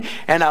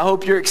And I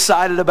hope you're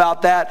excited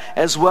about that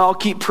as well.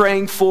 Keep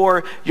praying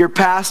for your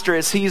pastor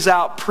as he's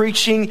out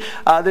preaching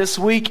this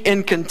week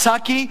in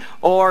Kentucky,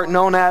 or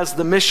known as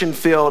the mission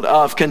field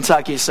of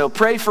Kentucky. So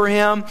pray for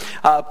him.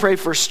 Pray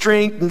for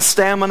strength and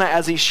stamina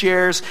as he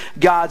shares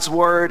God's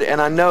word.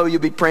 And I know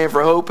you'll be praying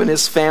for Hope and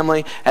his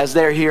family as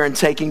they're here and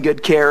taking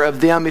good care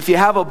of them. If you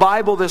have a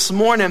Bible this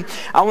morning,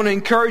 I want to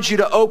encourage you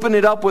to open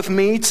it up with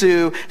me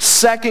to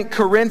 2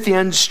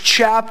 Corinthians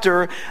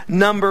chapter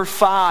number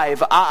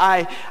 5.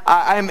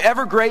 I'm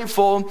ever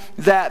grateful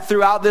that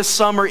throughout this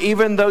summer,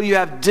 even though you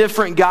have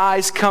different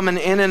guys coming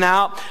in and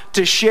out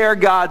to share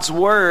God's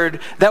word,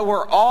 that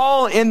we're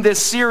all in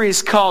this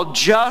series called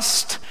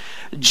Just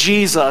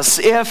Jesus.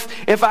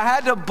 If I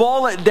had to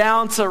boil it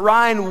down to,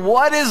 Ryan,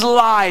 what is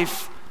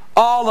life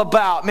all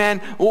about, man?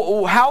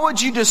 How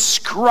would you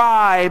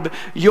describe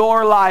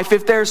your life?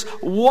 If there's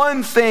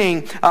one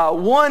thing,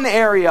 one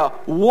area,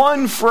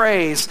 one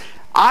phrase,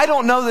 I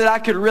don't know that I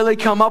could really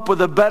come up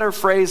with a better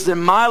phrase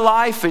than my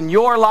life and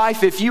your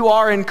life, if you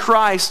are in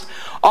Christ,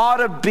 ought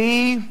to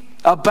be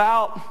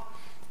about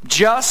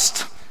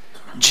just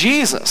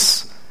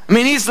Jesus. I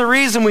mean, He's the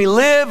reason we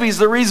live. He's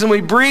the reason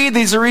we breathe.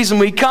 He's the reason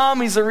we come.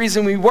 He's the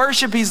reason we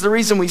worship. He's the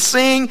reason we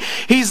sing.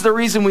 He's the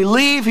reason we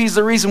leave. He's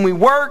the reason we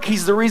work.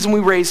 He's the reason we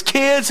raise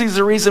kids. He's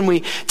the reason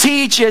we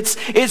teach. It's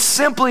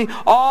simply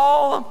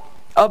all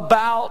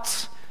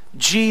about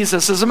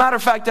Jesus. As a matter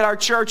of fact, at our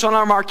church, on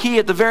our marquee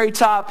at the very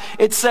top,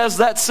 it says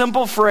that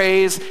simple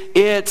phrase,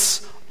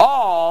 it's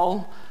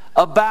all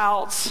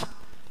about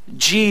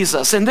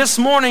Jesus. And this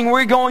morning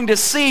we're going to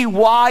see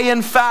why,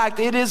 in fact,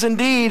 it is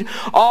indeed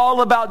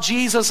all about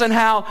Jesus, and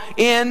how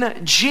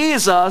in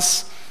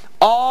Jesus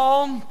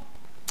all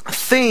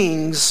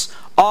things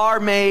are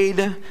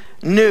made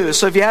new.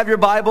 So if you have your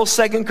Bible,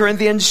 2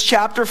 Corinthians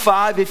chapter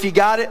 5, if you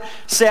got it,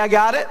 say I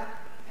got it.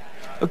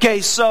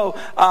 Okay, so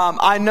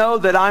I know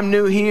that I'm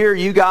new here,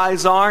 you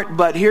guys aren't,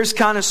 but here's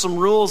kind of some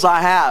rules I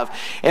have.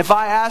 If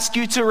I ask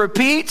you to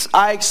repeat,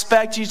 I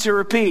expect you to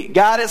repeat.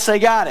 Got it? Say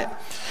got it.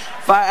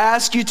 If I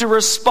ask you to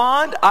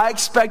respond, I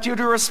expect you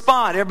to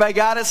respond. Everybody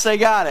got it? Say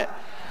got it.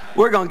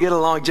 We're going to get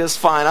along just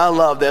fine. I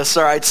love this.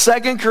 All right,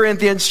 2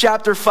 Corinthians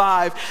chapter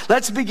 5.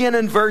 Let's begin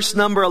in verse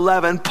number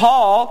 11.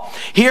 Paul,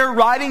 here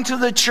writing to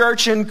the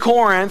church in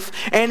Corinth,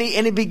 and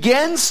he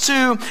begins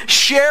to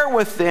share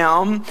with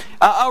them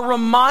a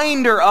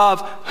reminder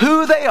of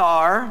who they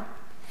are,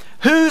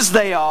 whose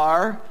they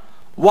are,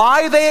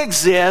 why they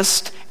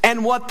exist,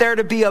 and what they're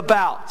to be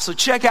about. So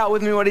check out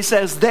with me what he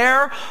says.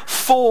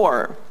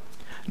 Therefore,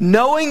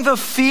 knowing the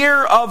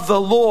fear of the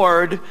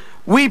Lord,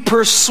 we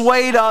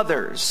persuade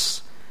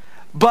others.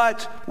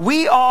 But what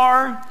we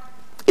are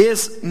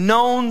is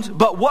known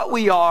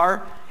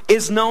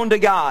to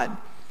God.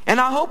 And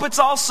I hope it's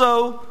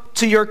also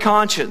to your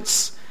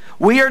conscience.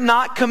 We are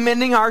not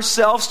commending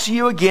ourselves to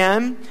you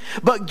again,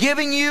 but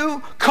giving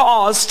you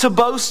cause to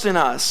boast in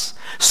us,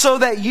 so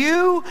that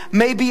you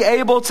may be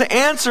able to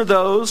answer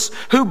those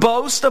who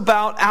boast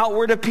about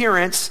outward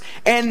appearance,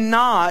 and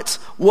not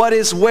what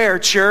is where,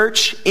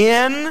 church?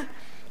 In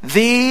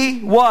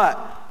the what?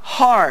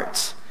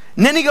 Heart.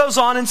 And then he goes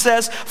on and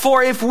says,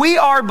 for if we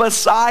are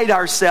beside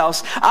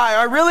ourselves,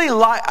 I really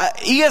like,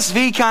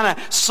 ESV kind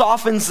of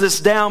softens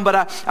this down,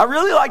 but I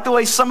really like the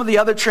way some of the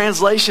other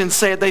translations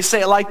say it. They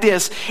say it like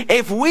this: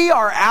 if we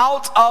are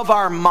out of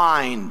our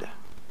mind,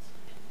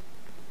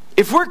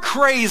 if we're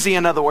crazy,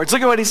 in other words,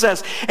 look at what he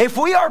says. If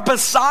we are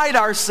beside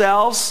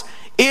ourselves,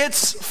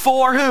 it's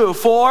for who?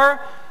 For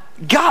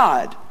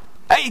God.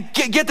 Hey,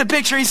 get the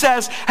picture. He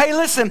says, hey,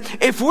 listen,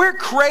 if we're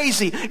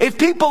crazy, if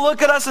people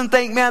look at us and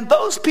think, man,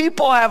 those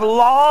people have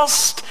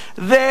lost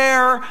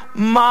their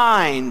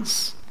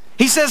minds.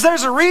 He says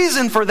there's a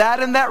reason for that,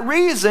 and that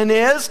reason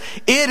is,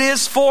 it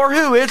is for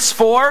who? It's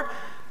for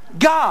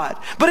God.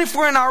 But if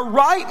we're in our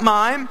right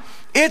mind,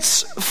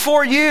 it's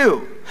for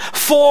you.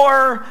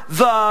 For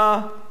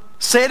the,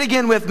 say it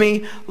again with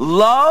me,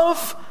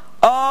 love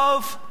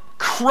of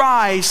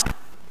Christ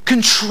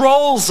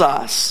controls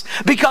us,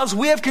 because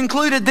we have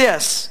concluded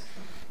this,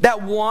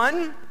 that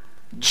one,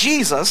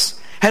 Jesus,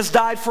 has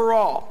died for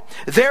all.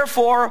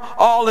 Therefore,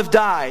 all have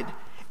died.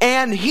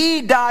 And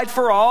He died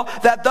for all,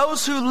 that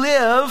those who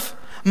live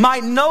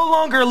might no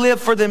longer live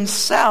for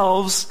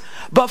themselves,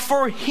 but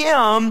for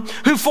Him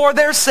who for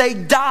their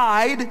sake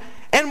died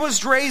and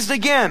was raised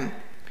again.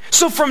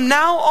 So from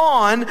now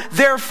on,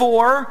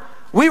 therefore,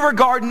 we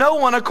regard no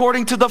one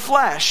according to the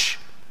flesh.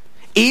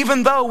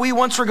 Even though we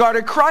once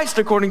regarded Christ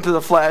according to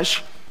the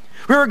flesh,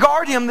 we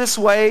regard Him this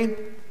way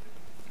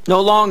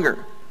no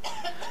longer.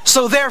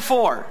 So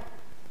therefore,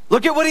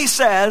 look at what he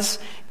says.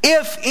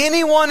 If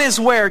anyone is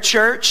where,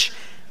 church?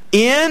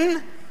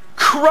 In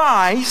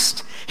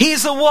Christ,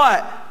 he's a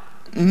what?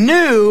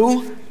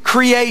 New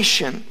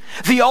creation.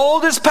 The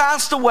old has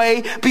passed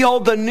away.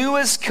 Behold, the new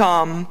has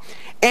come.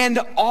 And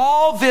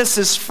all this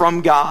is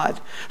from God,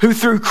 who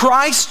through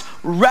Christ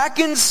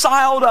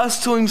reconciled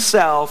us to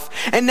Himself,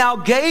 and now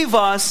gave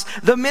us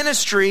the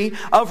ministry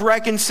of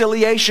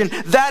reconciliation.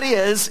 That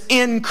is,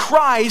 in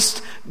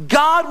Christ,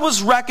 God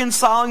was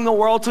reconciling the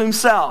world to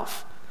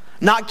Himself,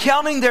 not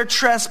counting their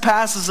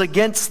trespasses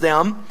against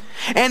them,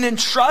 and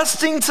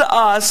entrusting to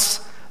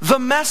us the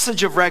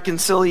message of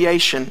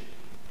reconciliation.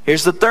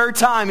 Here's the third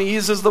time he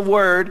uses the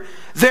word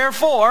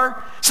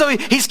therefore. So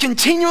he's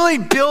continually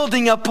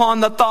building upon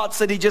the thoughts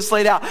that he just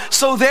laid out.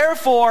 So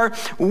therefore,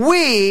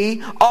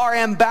 we are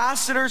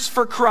ambassadors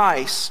for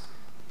Christ.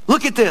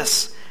 Look at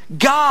this.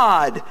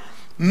 God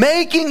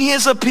making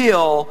his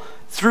appeal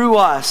through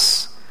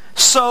us.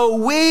 So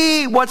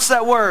we, what's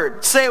that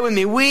word? Say it with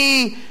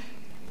me.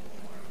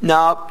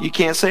 No, you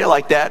can't say it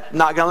like that.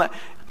 Not gonna let.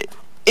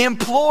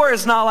 Implore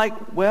is not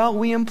like, well,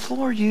 we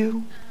implore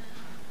you.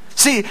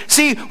 See,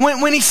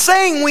 when he's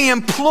saying we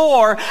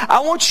implore,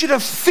 I want you to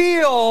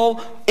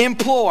feel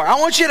implore. I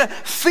want you to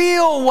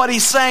feel what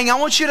he's saying. I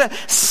want you to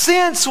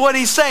sense what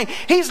he's saying.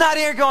 He's not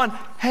here going,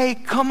 hey,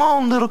 come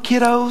on, little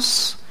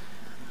kiddos.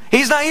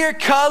 He's not here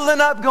cuddling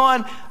up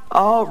going,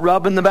 oh,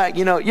 rubbing the back.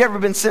 You know, you ever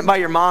been sent by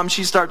your mom?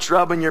 She starts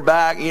rubbing your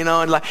back, you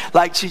know, and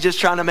like she's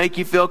just trying to make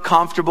you feel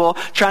comfortable,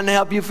 trying to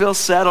help you feel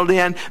settled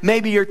in.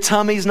 Maybe your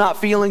tummy's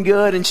not feeling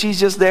good and she's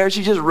just there.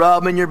 She's just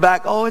rubbing your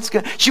back. Oh, it's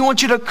good. She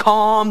wants you to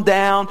calm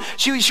down.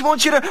 She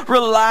wants you to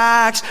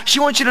relax. She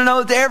wants you to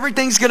know that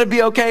everything's going to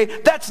be okay.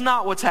 That's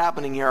not what's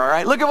happening here, all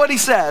right? Look at what he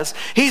says.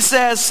 He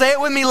says, say it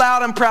with me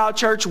loud and proud,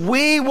 church.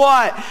 We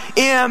what?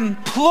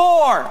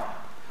 Implore.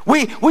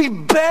 We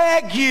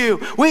beg you,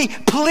 we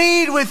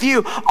plead with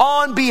you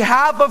on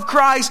behalf of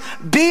Christ,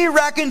 be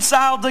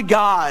reconciled to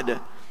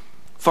God.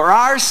 For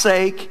our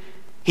sake,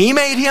 he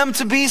made him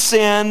to be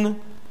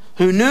sin,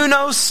 who knew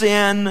no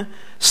sin,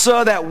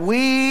 so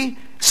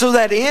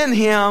that in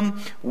him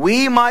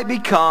we might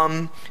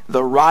become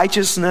the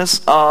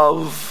righteousness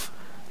of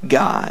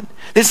God.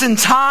 This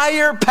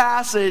entire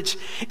passage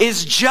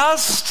is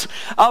just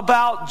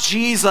about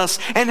Jesus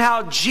and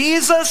how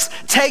Jesus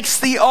takes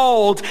the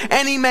old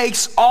and he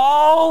makes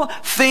all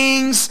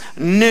things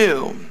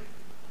new.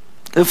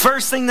 The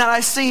first thing that I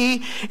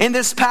see in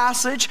this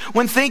passage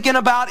when thinking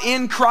about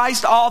in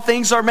Christ all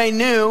things are made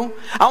new,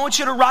 I want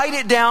you to write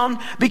it down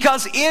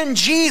because in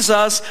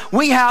Jesus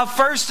we have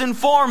first and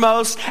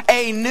foremost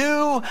a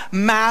new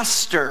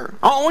master.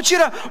 I want you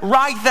to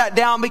write that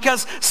down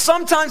because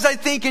sometimes I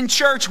think in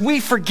church we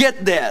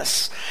forget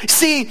this.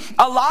 See,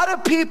 a lot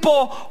of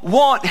people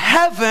want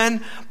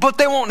heaven, but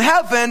they want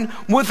heaven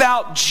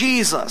without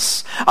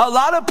Jesus. A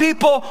lot of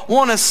people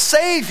want a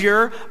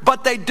Savior,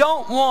 but they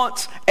don't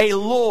want a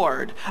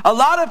Lord. A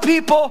lot of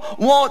people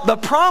want the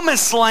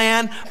promised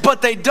land,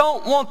 but they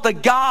don't want the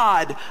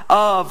God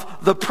of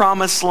the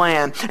promised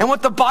land. And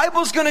what the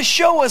Bible's going to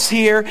show us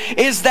here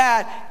is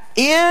that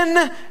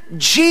in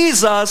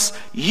Jesus,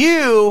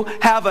 you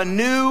have a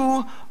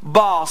new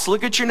boss.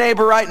 Look at your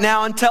neighbor right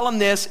now and tell him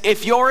this.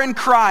 If you're in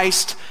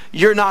Christ,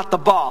 you're not the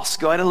boss.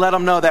 Go ahead and let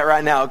them know that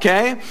right now,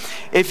 okay?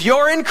 If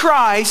you're in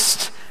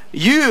Christ,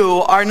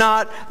 you are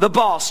not the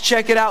boss.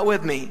 Check it out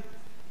with me.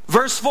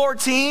 Verse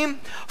 14,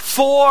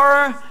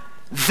 for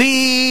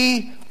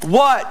the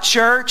what,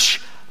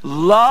 church?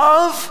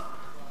 Love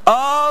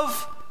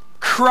of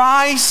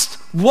Christ,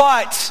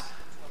 what?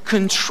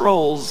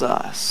 Controls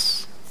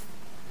us.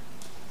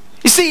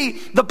 You see,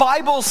 the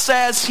Bible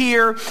says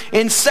here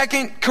in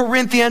 2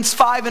 Corinthians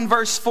 5 and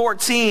verse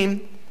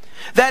 14,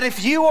 that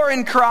if you are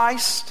in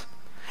Christ,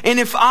 and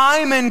if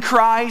I'm in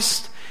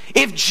Christ,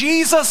 if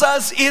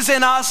Jesus is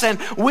in us and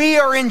we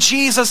are in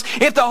Jesus,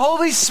 if the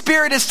Holy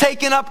Spirit has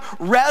taken up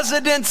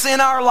residence in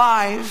our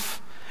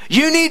life,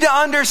 you need to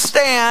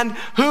understand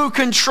who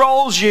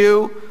controls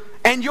you.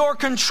 And your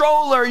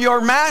controller,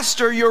 your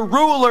master, your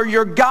ruler,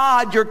 your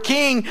God, your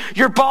king,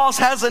 your boss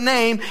has a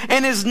name,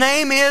 and his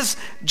name is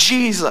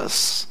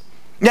Jesus.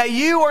 Now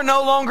you are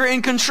no longer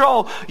in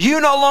control.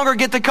 You no longer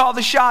get to call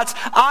the shots.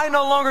 I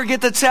no longer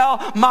get to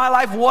tell my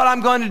life what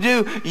I'm going to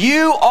do.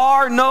 You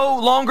are no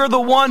longer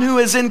the one who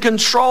is in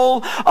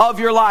control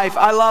of your life.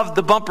 I love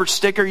the bumper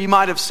sticker. You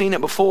might have seen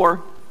it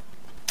before.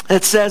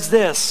 It says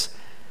this: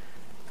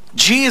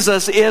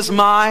 Jesus is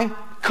my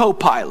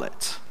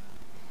co-pilot.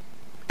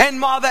 And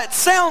while that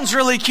sounds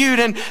really cute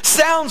and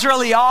sounds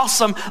really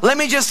awesome, let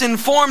me just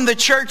inform the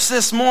church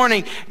this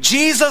morning,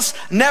 Jesus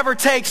never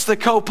takes the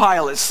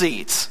co-pilot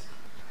seats.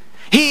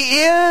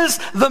 He is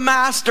the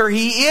master.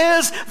 He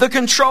is the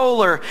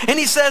controller. And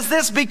he says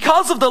this: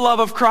 because of the love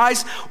of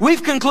Christ,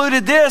 we've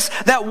concluded this,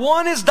 that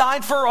one has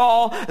died for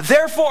all,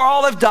 therefore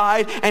all have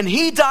died, and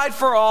he died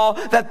for all,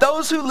 that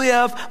those who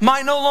live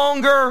might no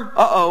longer,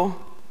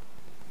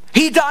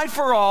 he died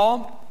for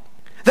all,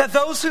 that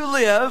those who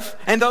live,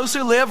 and those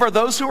who live are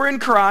those who are in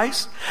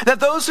Christ, that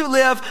those who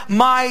live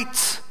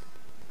might,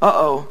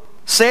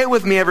 say it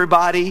with me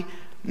everybody,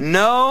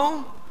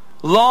 no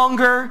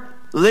longer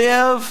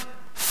live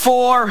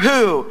for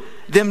who?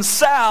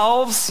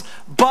 Themselves,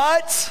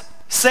 but,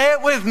 say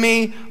it with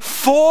me,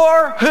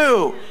 for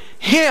who?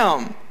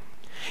 Him.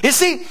 You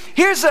see,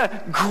 here's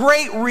a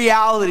great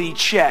reality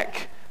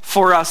check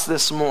for us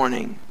this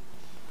morning.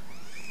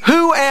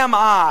 Who am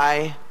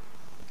I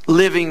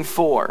living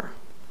for?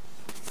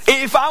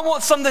 If I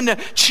want something to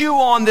chew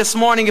on this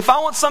morning, if I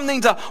want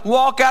something to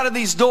walk out of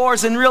these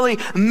doors and really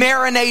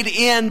marinate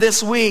in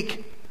this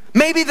week,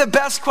 Maybe the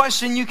best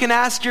question you can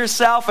ask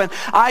yourself, and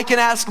I can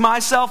ask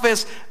myself,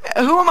 is,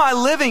 who am I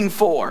living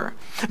for?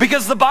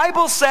 Because the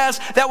Bible says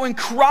that when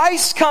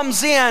Christ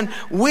comes in,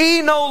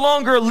 we no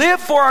longer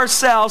live for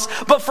ourselves,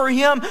 but for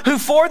Him who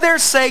for their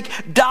sake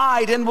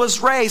died and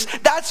was raised.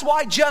 That's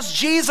why just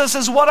Jesus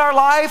is what our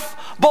life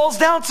boils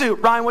down to.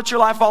 Ryan, what's your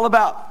life all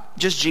about?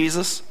 Just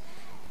Jesus.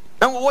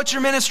 And what's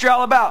your ministry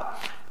all about?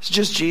 It's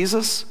just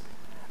Jesus.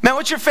 Man,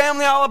 what's your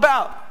family all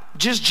about?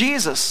 Just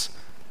Jesus.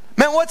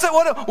 Man, what do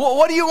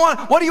you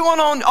want? What do you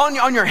want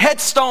on your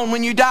headstone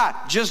when you die?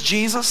 Just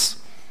Jesus.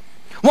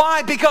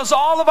 Why? Because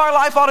all of our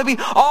life ought to be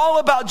all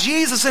about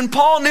Jesus. And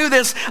Paul knew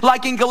this,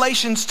 like in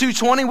Galatians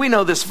 2:20. We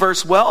know this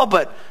verse well,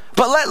 but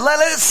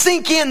let it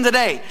sink in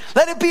today.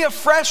 Let it be a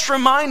fresh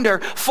reminder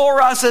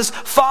for us as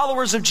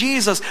followers of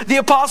Jesus. The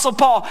Apostle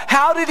Paul,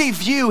 how did he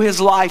view his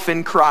life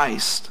in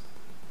Christ?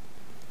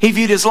 He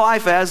viewed his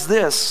life as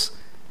this: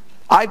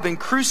 I've been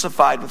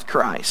crucified with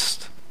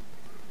Christ.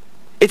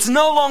 It's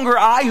no longer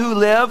I who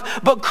live,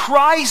 but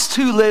Christ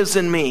who lives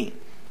in me.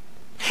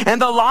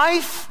 And the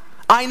life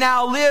I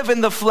now live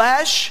in the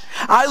flesh,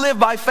 I live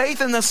by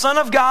faith in the Son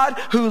of God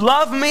who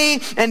loved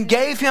me and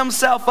gave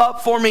Himself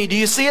up for me. Do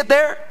you see it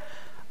there?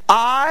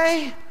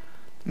 I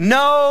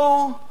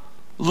no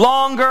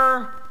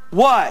longer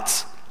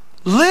what?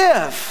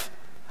 Live.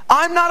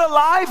 I'm not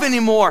alive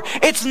anymore.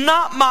 It's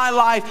not my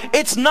life.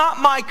 It's not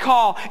my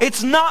call.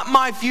 It's not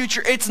my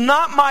future. It's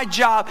not my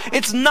job.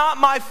 It's not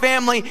my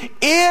family.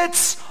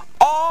 It's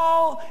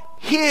all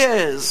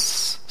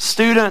His.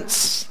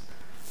 Students,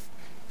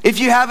 if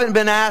you haven't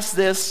been asked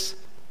this,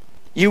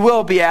 you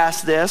will be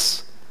asked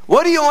this.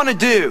 What do you want to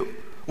do?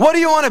 What do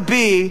you want to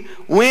be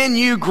when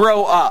you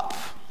grow up?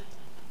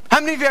 How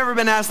many of you have ever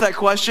been asked that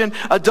question?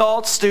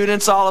 Adults,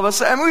 students, all of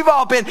us. And we've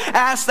all been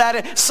asked that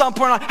at some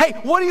point. Like, hey,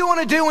 what do you want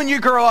to do when you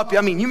grow up?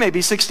 I mean, you may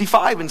be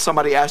 65 and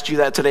somebody asked you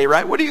that today,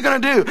 right? What are you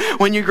going to do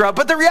when you grow up?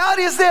 But the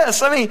reality is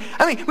this. I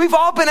mean, we've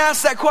all been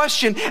asked that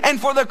question. And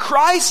for the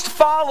Christ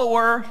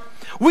follower,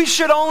 we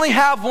should only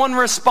have one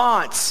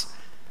response.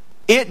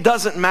 It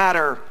doesn't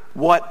matter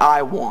what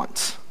I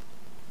want.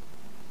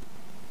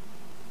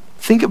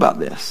 Think about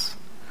this.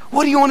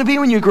 What do you want to be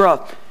when you grow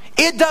up?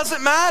 It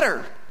doesn't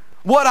matter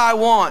what I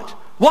want.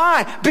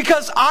 Why?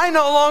 Because I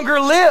no longer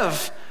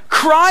live.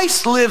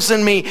 Christ lives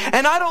in me.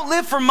 And I don't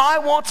live for my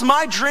wants,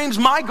 my dreams,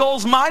 my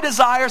goals, my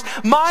desires,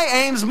 my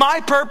aims,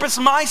 my purpose,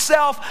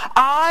 myself.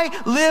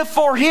 I live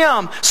for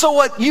Him. So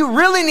what you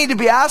really need to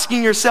be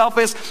asking yourself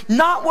is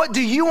not what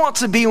do you want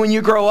to be when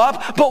you grow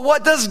up, but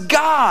what does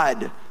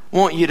God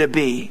want you to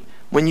be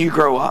when you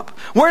grow up?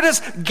 Where does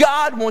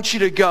God want you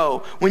to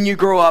go when you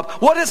grow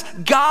up? What does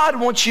God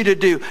want you to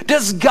do?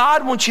 Does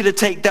God want you to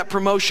take that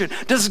promotion?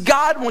 Does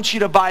God want you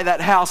to buy that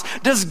house?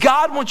 Does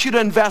God want you to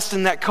invest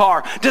in that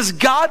car? Does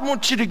God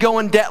want you to go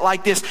in debt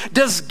like this?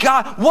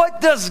 What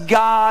does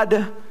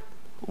God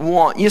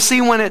want? You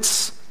see, when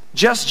it's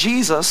just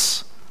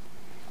Jesus,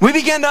 we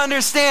begin to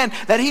understand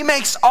that He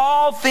makes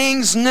all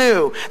things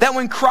new. That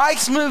when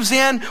Christ moves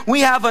in, we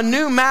have a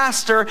new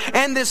master,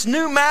 and this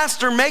new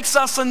master makes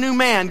us a new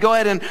man. Go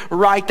ahead and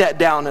write that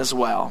down as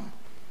well.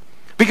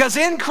 Because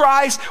in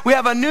Christ, we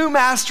have a new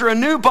master, a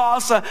new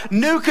boss, a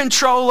new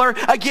controller.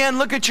 Again,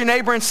 look at your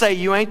neighbor and say,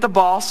 you ain't the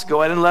boss.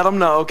 Go ahead and let them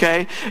know,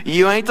 okay?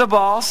 You ain't the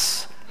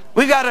boss.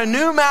 We've got a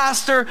new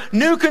master,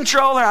 new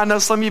controller. I know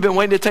some of you have been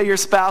waiting to tell your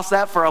spouse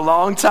that for a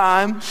long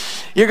time.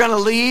 You're going to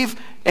leave.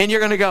 And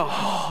you're going to go,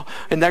 oh,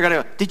 and they're going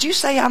to go, did you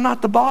say I'm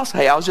not the boss?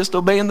 Hey, I was just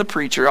obeying the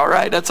preacher, all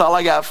right? That's all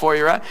I got for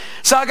you, right?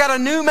 So I got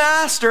a new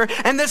master,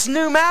 and this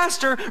new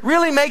master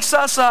really makes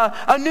us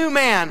a new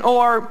man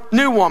or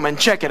new woman.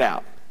 Check it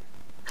out.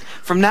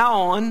 From now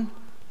on,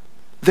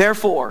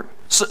 therefore,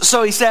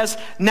 so he says,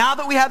 now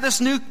that we have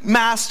this new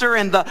master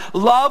and the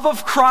love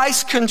of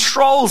Christ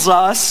controls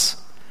us,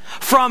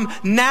 from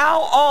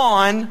now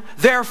on,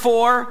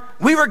 therefore,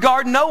 we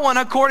regard no one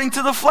according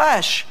to the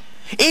flesh.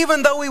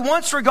 Even though we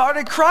once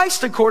regarded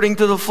Christ according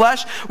to the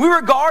flesh, we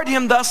regard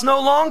Him thus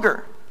no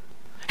longer.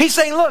 He's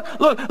saying,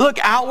 look,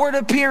 outward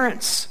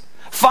appearance,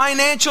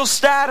 financial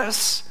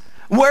status,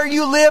 where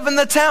you live in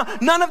the town,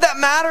 none of that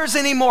matters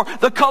anymore.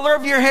 The color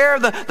of your hair,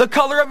 the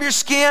color of your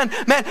skin,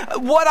 man,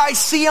 what I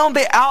see on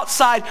the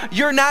outside,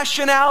 your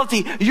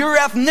nationality, your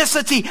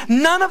ethnicity,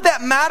 none of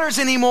that matters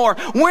anymore.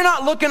 We're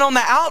not looking on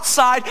the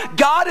outside.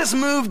 God has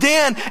moved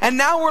in, and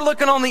now we're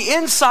looking on the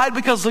inside,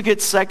 because look at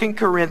 2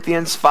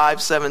 Corinthians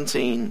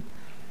 5:17.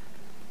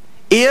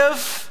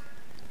 If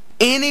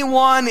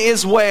anyone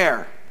is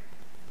where?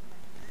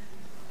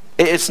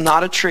 It's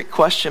not a trick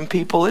question,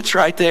 people. It's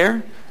right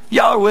there.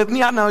 Y'all are with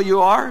me? I know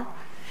you are.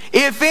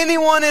 If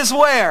anyone is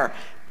where?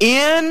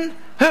 In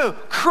who?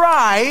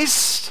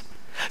 Christ.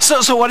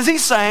 So what is he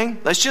saying?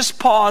 Let's just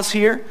pause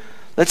here.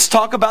 Let's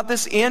talk about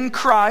this in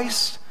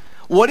Christ.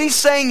 What he's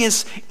saying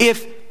is,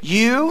 if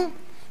you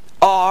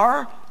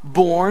are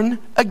born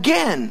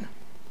again,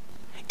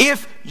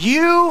 If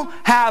you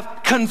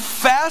have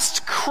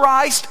confessed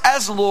Christ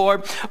as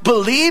Lord,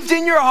 believed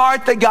in your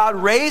heart that God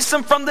raised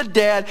him from the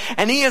dead,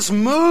 and he has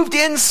moved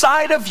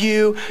inside of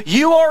you,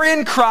 you are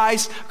in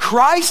Christ,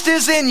 Christ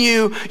is in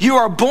you, you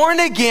are born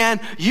again,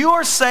 you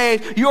are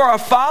saved, you are a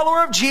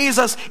follower of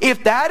Jesus.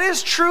 If that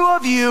is true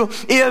of you,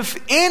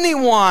 if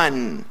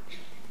anyone,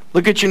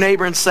 look at your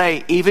neighbor and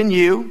say, even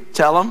you,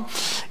 tell them,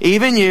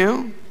 even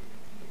you.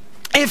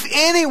 If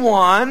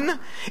anyone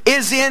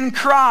is in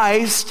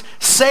Christ,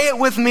 say it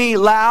with me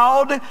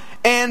loud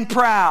and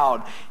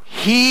proud.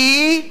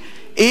 He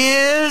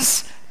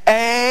is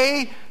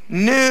a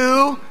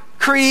new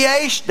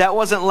creation. That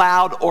wasn't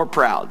loud or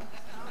proud.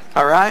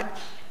 All right?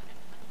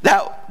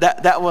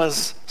 That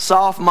was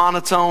soft,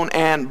 monotone,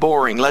 and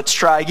boring. Let's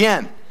try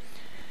again.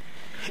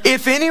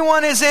 If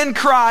anyone is in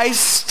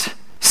Christ,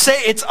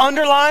 say, it's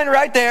underlined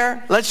right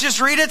there. Let's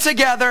just read it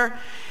together.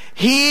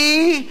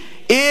 He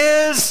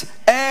is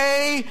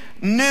a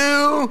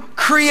new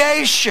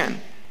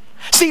creation.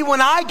 See, when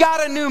I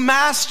got a new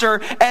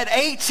master at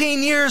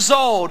 18 years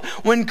old,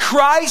 when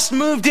Christ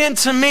moved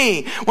into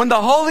me, when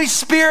the Holy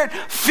Spirit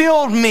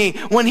filled me,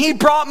 when he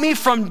brought me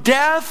from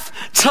death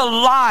to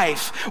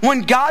life,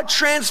 when God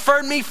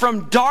transferred me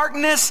from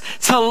darkness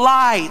to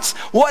light,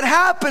 what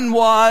happened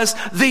was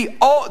the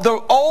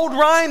old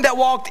Ryan that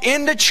walked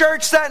into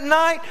church that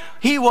night,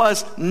 he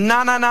was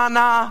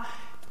na,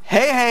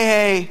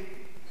 hey,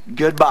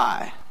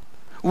 goodbye.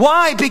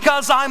 Why?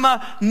 Because I'm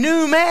a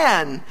new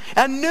man,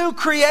 a new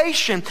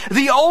creation.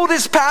 The old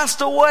has passed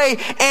away,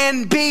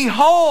 and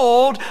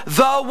behold,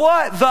 the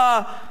what?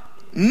 The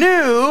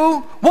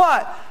new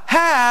what?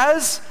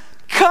 Has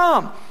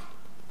come.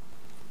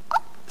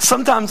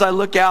 Sometimes I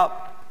look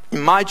out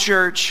in my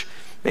church,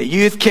 at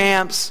youth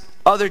camps,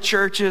 other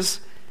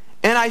churches,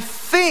 and I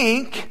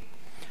think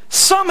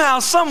somehow,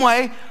 some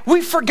way,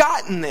 we've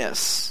forgotten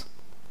this.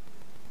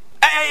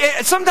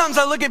 Sometimes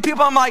I look at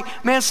people, I'm like,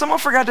 man, someone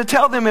forgot to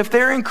tell them if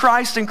they're in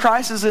Christ and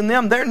Christ is in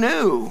them, they're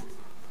new.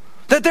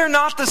 That they're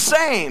not the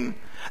same.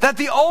 That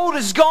the old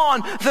is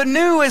gone, the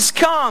new has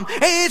come.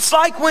 It's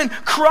like when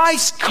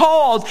Christ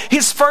called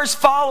his first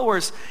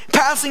followers,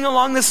 passing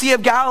along the Sea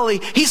of Galilee.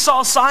 He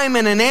saw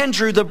Simon and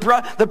Andrew, the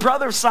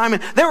brother of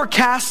Simon. They were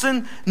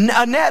casting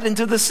a net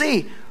into the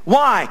sea.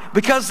 Why?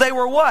 Because they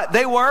were what?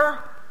 They were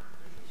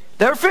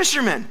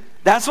fishermen.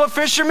 That's what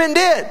fishermen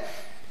did.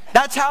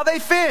 That's how they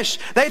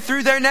fished. They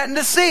threw their net in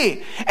the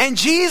sea. And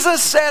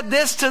Jesus said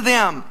this to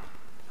them,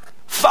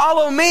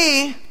 follow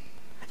me,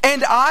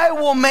 and I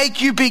will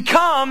make you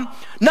become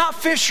not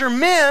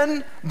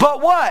fishermen,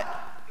 but what?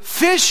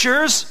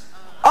 Fishers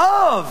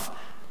of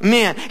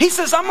men. He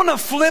says, I'm going to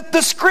flip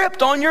the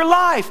script on your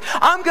life.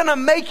 I'm going to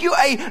make you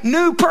a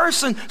new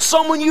person,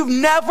 someone you've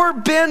never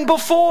been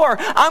before.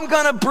 I'm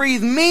going to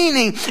breathe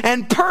meaning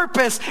and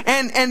purpose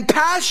and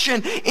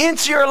passion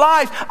into your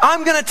life.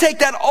 I'm going to take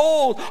that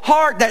old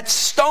heart that's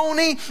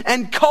stony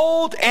and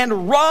cold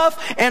and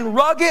rough and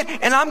rugged,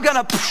 and I'm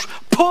going to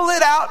pull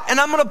it out, and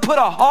I'm going to put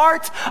a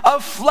heart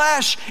of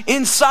flesh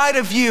inside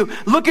of you.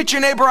 Look at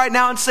your neighbor right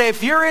now and say,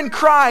 if you're in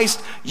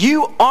Christ,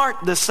 you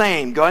aren't the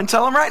same. Go ahead and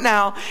tell them right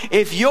now,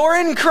 if you're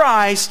in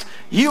Christ,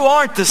 you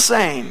aren't the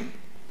same.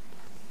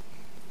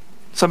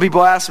 Some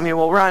people ask me,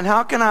 well, Ryan,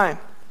 how can I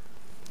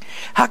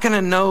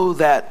know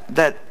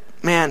that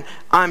man,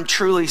 I'm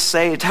truly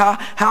saved?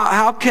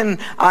 How can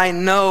I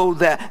know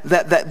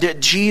that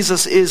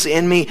Jesus is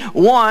in me?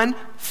 One,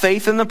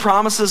 faith in the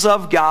promises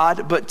of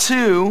God, but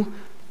two,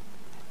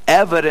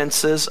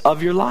 evidences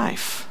of your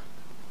life.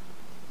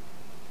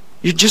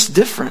 You're just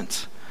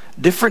different.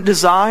 Different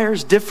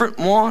desires, different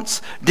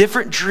wants,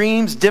 different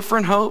dreams,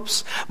 different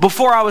hopes.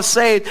 Before I was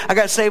saved, I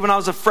got saved when I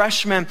was a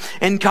freshman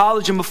in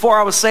college, and before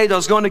I was saved, I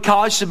was going to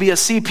college to be a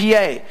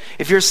CPA.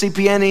 If you're a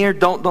CPA in here,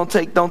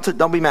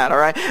 don't be mad, all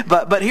right?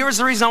 But here's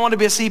the reason I wanted to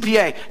be a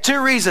CPA.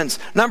 Two reasons.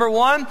 Number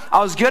one, I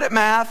was good at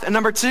math, and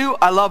number two,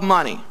 I love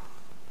money.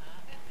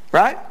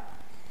 Right?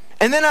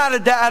 And then I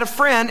had a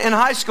friend in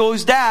high school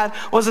whose dad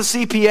was a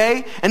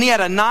CPA, and he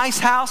had a nice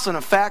house and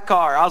a fat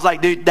car. I was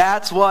like, dude,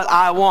 that's what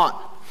I want.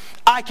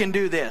 I can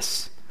do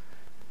this.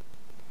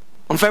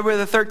 On February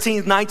the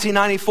 13th,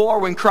 1994,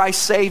 when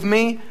Christ saved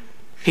me,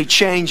 he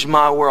changed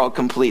my world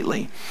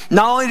completely.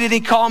 Not only did he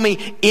call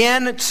me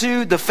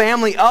into the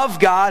family of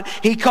God,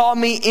 he called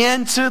me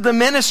into the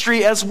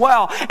ministry as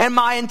well. And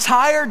my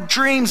entire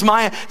dreams,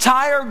 my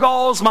entire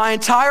goals, my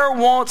entire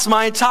wants,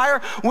 my entire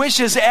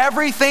wishes,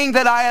 everything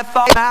that I had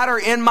thought matter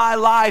in my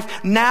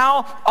life,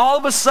 now all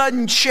of a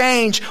sudden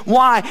change.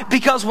 Why?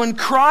 Because when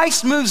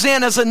Christ moves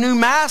in as a new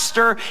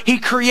master, he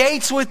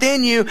creates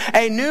within you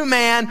a new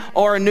man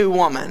or a new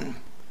woman.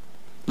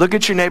 Look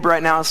at your neighbor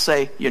right now and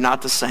say, you're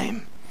not the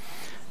same.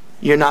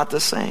 You're not the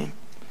same.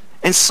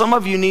 And some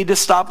of you need to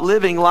stop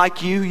living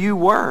like you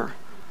were.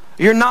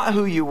 You're not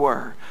who you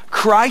were.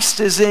 Christ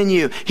is in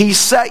you. He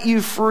set you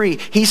free.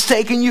 He's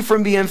taken you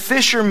from being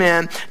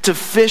fishermen to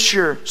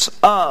fishers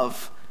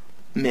of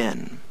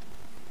men.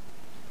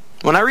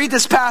 When I read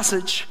this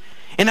passage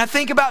and I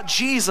think about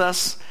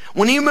Jesus,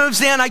 When he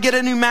moves in, I get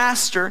a new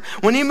master.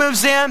 When he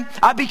moves in,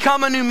 I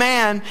become a new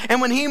man.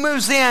 And when he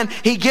moves in,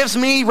 he gives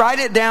me, write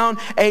it down,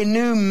 a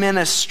new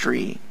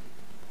ministry.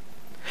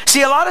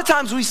 See, a lot of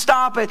times we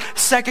stop at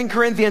 2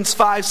 Corinthians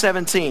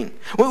 5:17.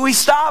 We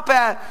stop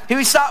at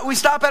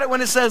it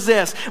when it says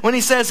this. When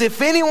he says,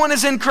 if anyone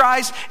is in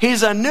Christ,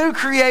 he's a new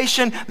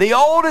creation. The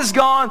old is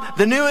gone,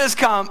 the new has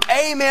come.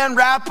 Amen,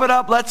 wrap it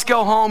up, let's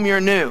go home,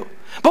 you're new.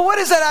 But what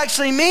does that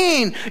actually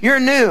mean, you're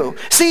new?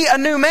 See, a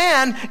new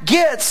man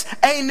gets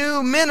a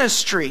new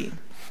ministry.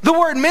 The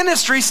word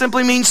ministry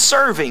simply means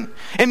serving.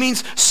 It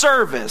means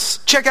service.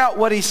 Check out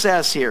what he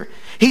says here.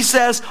 He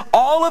says,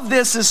 all of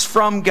this is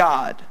from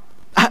God.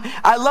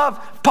 I love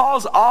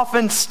Paul's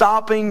often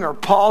stopping or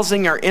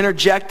pausing or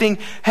interjecting.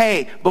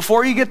 Hey,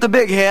 before you get the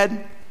big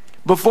head,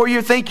 before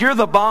you think you're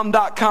the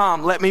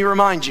bomb.com, let me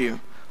remind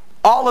you,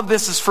 all of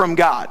this is from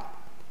God.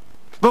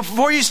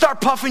 Before you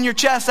start puffing your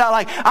chest out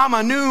like, I'm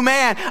a new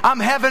man, I'm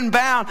heaven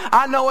bound,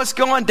 I know what's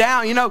going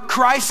down,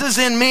 Christ is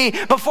in me.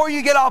 Before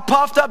you get all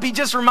puffed up, he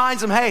just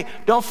reminds them, hey,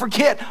 don't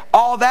forget,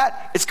 all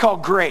that, it's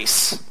called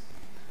grace.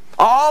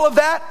 All of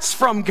that's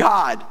from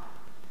God.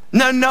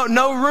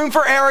 No room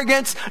for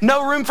arrogance,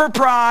 no room for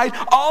pride.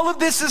 All of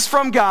this is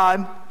from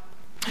God,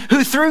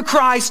 who through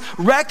Christ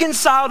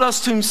reconciled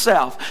us to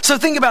himself. So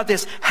think about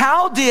this.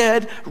 How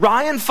did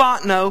Ryan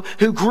Fontenot,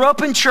 who grew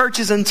up in church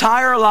his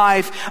entire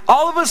life,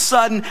 all of a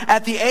sudden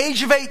at the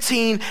age of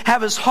 18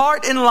 have his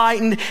heart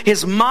enlightened,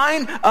 his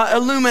mind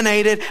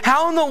illuminated?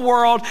 How in the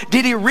world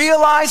did he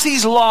realize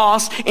he's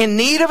lost, in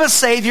need of a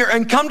Savior,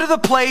 and come to the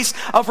place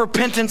of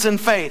repentance and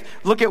faith?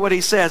 Look at what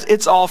he says.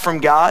 It's all from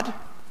God.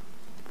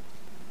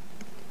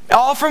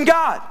 All from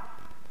God.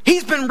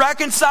 He's been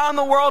reconciling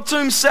the world to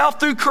himself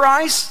through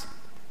Christ.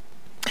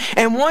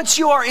 And once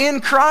you are in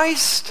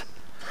Christ,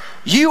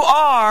 you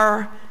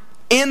are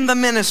in the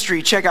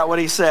ministry. Check out what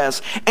he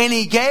says. And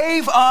he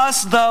gave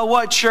us the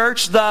what,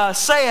 church? The,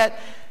 say it,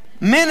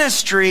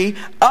 ministry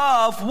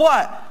of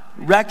what?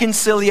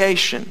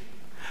 Reconciliation.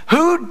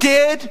 Who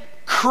did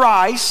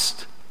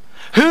Christ,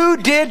 who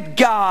did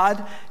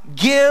God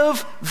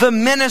give the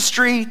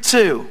ministry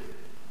to?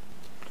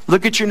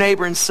 Look at your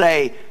neighbor and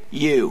say,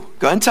 you.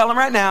 Go ahead and tell them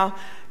right now,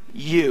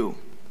 you.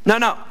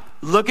 No.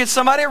 Look at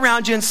somebody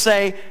around you and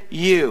say,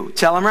 you.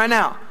 Tell them right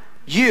now,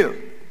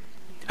 you.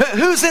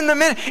 Who's in the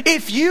ministry?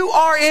 If you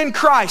are in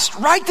Christ,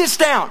 write this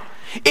down.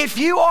 If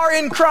you are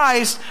in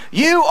Christ,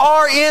 you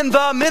are in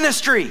the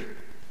ministry.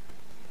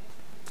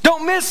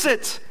 Don't miss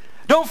it.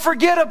 Don't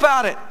forget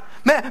about it.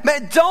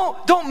 Man,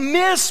 don't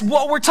miss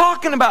what we're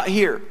talking about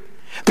here.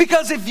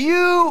 Because if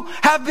you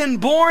have been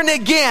born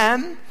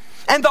again,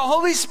 and the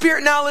Holy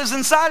Spirit now lives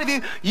inside of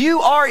you,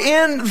 you are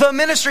in the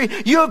ministry.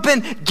 You have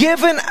been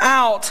given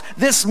out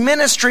this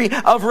ministry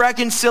of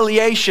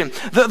reconciliation.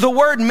 The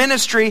word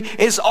ministry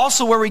is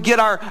also where we get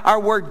our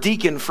word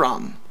deacon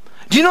from.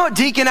 Do you know what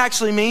deacon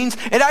actually means?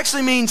 It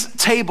actually means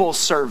table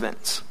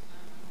servant.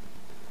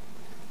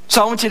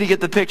 So I want you to get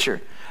the picture.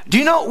 Do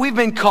you know what we've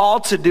been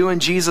called to do in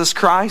Jesus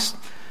Christ?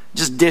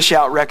 Just dish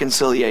out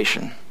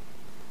reconciliation.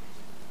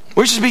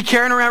 We should be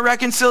carrying around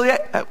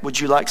reconciliation. Would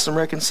you like some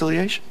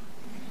reconciliation?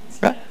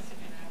 Right?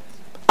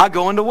 I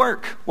go into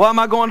work. Why am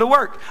I going to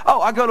work?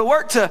 Oh, I go to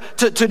work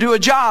to do a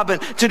job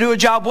and to do a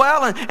job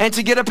well and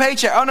to get a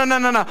paycheck. Oh, no.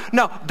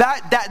 No,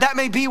 that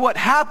may be what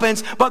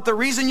happens, but the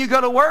reason you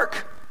go to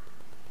work,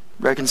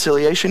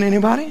 reconciliation,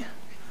 anybody?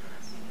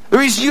 The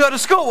reason you go to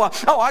school,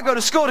 I go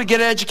to school to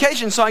get an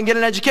education so I can get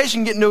an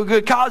education, get into a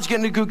good college, get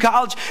a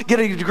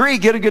good degree,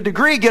 get a good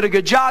degree, get a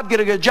good job, get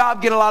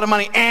a lot of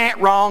money.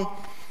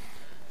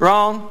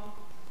 Wrong.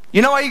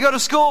 You know why you go to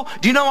school?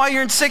 Do you know why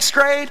you're in 6th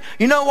grade?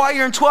 You know why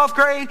you're in 12th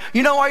grade?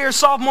 You know why you're a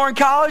sophomore in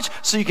college?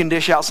 So you can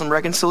dish out some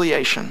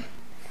reconciliation.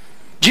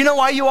 Do you know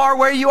why you are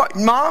where you are?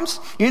 Moms,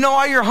 you know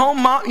why you're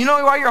home? Mom, you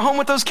know why you're home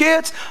with those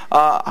kids?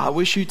 I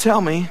wish you'd tell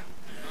me.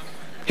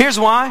 Here's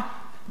why.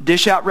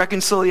 Dish out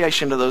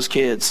reconciliation to those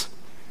kids.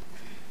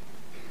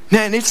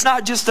 And it's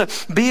not just to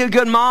be a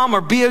good mom or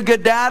be a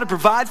good dad to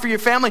provide for your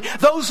family.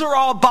 Those are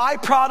all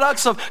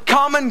byproducts of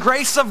common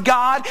grace of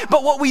God.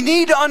 But what we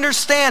need to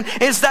understand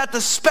is that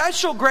the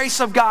special grace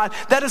of God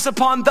that is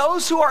upon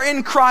those who are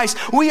in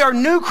Christ, we are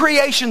new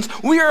creations.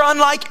 We are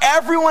unlike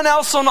everyone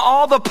else on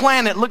all the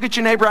planet. Look at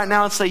your neighbor right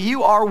now and say,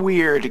 you are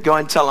weird. Go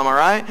ahead and tell them, all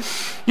right?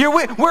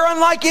 We're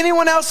unlike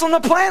anyone else on the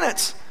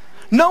planet.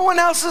 No one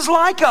else is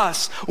like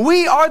us.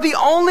 We are the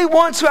only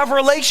ones who have a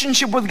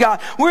relationship with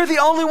God. We're the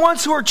only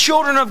ones who are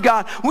children of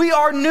God. We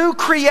are new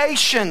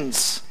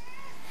creations.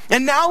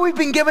 And now we've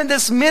been given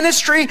this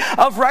ministry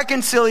of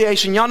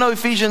reconciliation. Y'all know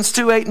Ephesians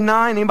 2, 8, and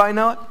 9? Anybody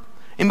know it?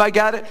 Anybody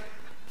got it?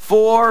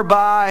 For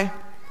by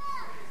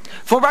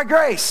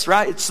grace,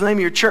 right? It's the name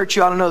of your church.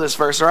 You ought to know this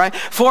verse, all right?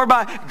 For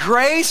by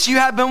grace you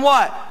have been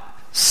what?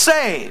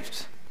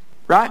 Saved,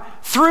 right?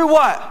 Through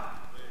what?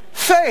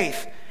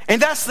 Faith.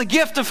 And that's the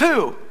gift of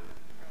who?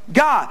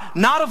 God.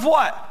 Not of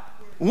what?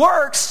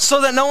 Works,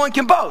 so that no one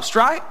can boast,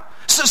 right?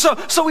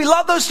 So we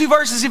love those two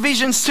verses,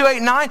 Ephesians 2, 8,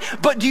 and 9.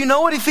 But do you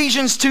know what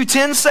Ephesians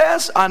 2:10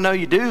 says? I know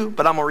you do,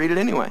 but I'm going to read it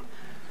anyway.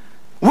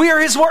 We are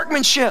his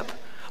workmanship.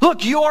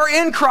 Look, you are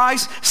in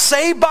Christ,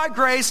 saved by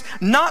grace,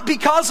 not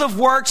because of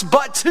works,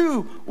 but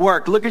to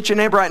work. Look at your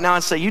neighbor right now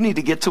and say, you need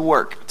to get to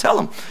work. Tell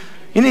them,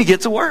 you need to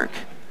get to work.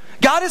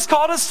 God has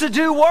called us to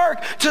do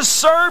work, to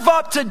serve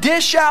up, to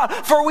dish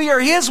out, for we are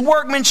His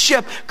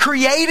workmanship,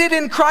 created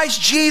in Christ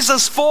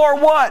Jesus for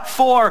what?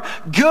 For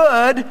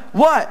good,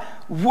 what?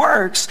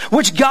 Works,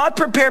 which God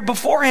prepared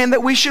beforehand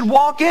that we should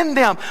walk in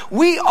them.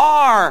 We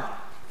are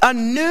a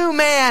new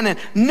man and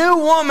new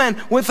woman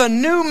with a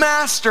new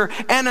master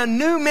and a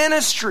new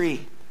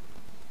ministry.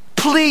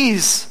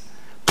 Please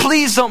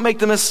don't make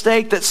the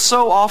mistake that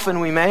so often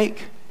we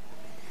make.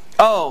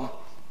 Oh,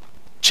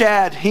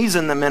 Chad, he's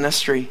in the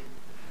ministry.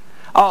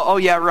 Oh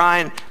yeah,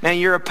 Ryan, man,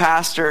 you're a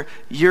pastor.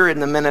 You're in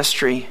the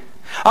ministry.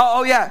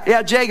 Oh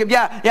yeah, Jacob,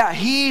 yeah,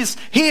 he's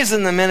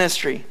in the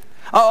ministry.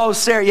 Oh,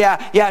 Sarah,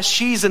 yeah,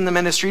 she's in the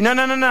ministry.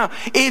 No.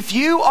 If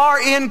you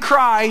are in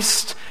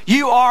Christ,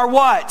 you are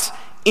what?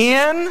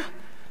 In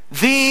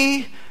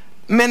the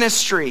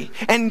ministry.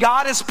 And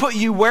God has put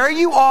you where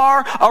you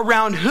are,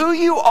 around who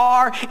you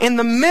are, in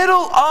the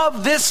middle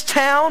of this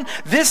town,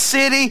 this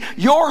city,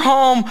 your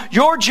home,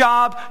 your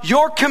job,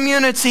 your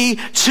community,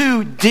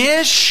 to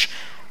dish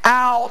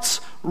out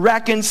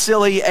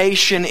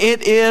reconciliation.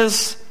 It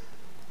is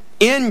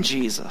in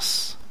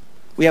Jesus.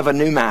 We have a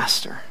new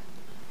master.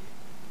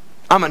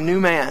 I'm a new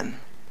man.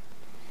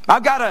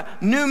 I've got a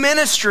new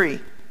ministry.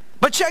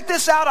 But check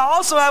this out, I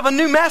also have a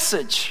new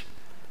message.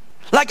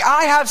 Like,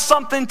 I have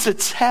something to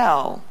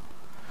tell.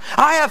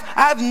 I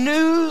have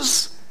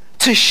news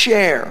to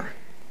share.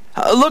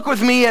 Look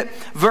with me at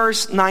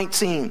verse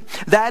 19.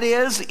 That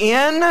is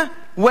in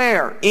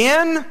where?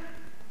 In?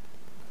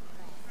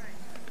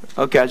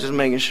 Okay, I'm just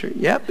making sure.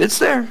 Yep, it's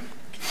there.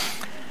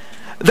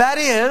 That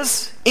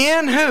is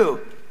in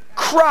who?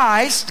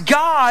 Christ.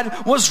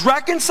 God was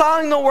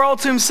reconciling the world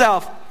to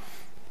Himself.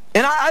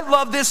 And I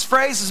love this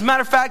phrase. As a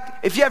matter of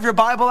fact, if you have your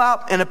Bible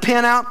out and a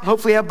pen out,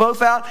 hopefully you have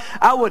both out,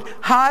 I would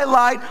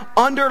highlight,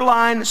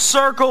 underline,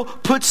 circle,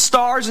 put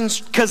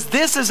stars, because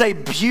this is a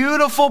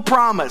beautiful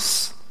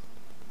promise.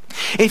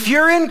 If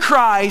you're in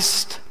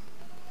Christ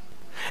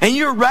and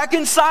you're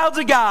reconciled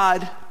to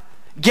God,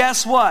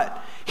 guess what?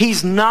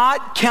 He's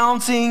not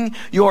counting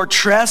your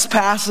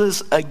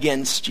trespasses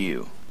against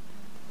you.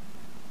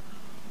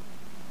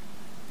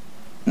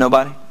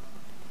 Nobody?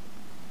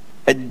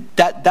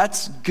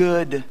 That's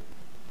good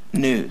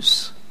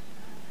news.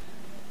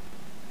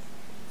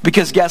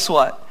 Because guess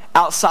what?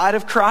 Outside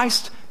of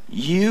Christ,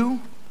 you,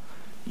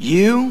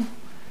 even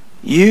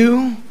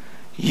in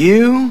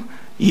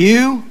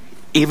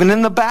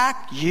the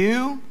back,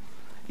 you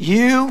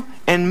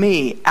and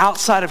me,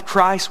 outside of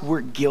Christ,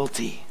 we're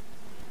guilty.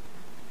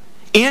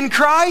 In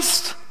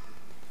Christ,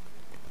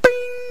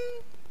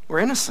 bing, we're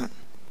innocent.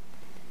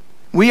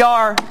 We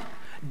are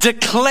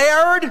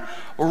declared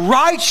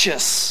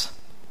righteous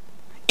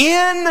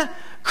in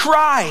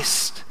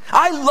Christ.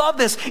 I love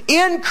this.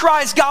 In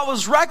Christ, God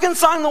was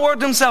reconciling the world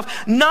to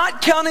Himself,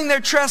 not counting their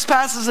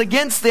trespasses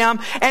against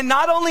them. And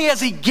not only has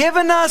He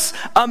given us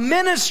a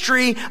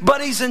ministry,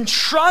 but He's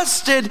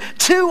entrusted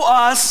to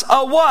us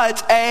a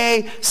what?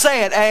 A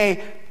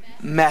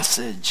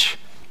message.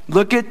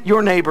 Look at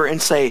your neighbor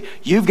and say,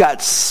 you've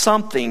got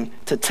something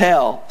to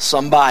tell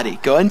somebody.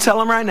 Go ahead and tell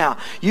them right now.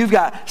 You've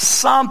got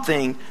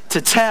something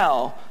to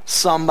tell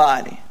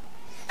somebody.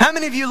 How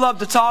many of you love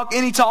to talk?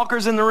 Any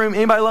talkers in the room?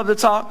 Anybody love to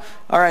talk?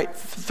 All right,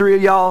 3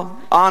 of y'all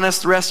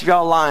honest, the rest of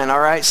y'all lying, all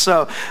right?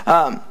 So,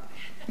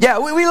 yeah,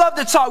 we love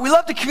to talk. We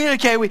love to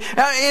communicate.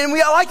 And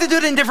we like to do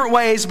it in different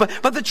ways.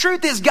 But the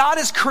truth is, God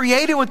has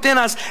created within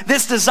us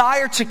this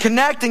desire to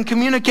connect and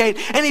communicate.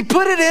 And He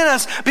put it in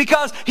us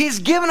because He's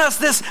given us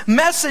this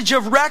message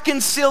of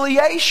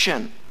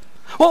reconciliation.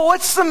 Well,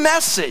 what's the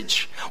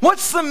message?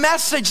 What's the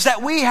message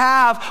that we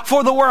have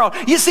for the world?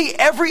 You see,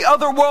 every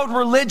other world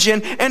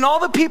religion and all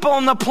the people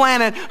on the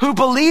planet who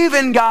believe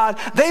in God,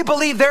 they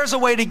believe there's a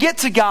way to get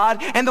to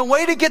God, and the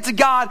way to get to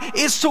God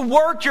is to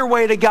work your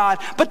way to God.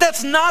 But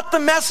that's not the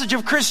message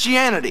of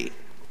Christianity.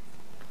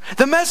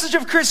 The message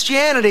of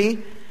Christianity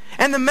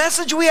and the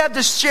message we have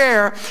to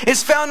share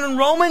is found in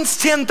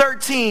Romans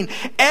 10:13.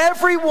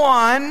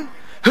 Everyone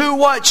who,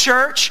 what,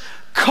 church?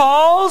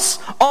 Calls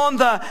on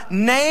the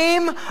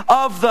name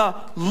of the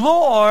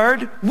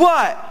Lord,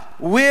 what?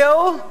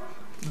 Will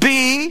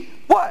be,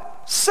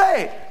 what?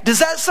 Saved. Does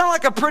that sound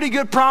like a pretty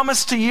good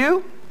promise to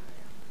you?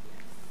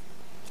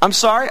 I'm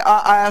sorry,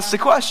 I asked the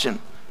question.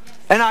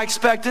 And I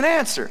expect an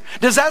answer.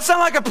 Does that sound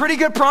like a pretty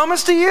good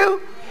promise to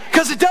you?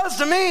 Because it does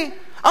to me.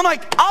 I'm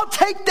like, I'll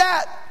take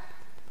that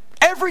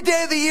every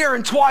day of the year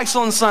and twice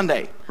on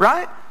Sunday,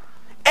 right?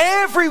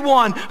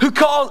 Everyone who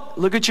called,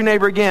 look at your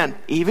neighbor again.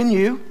 Even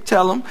you,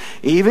 tell them,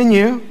 even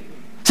you.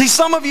 See,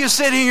 some of you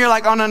sit here and you're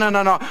like, oh,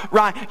 no.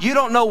 Ryan, you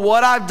don't know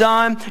what I've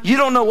done. You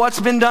don't know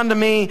what's been done to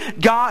me.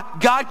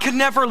 God could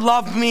never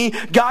love me.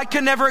 God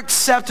could never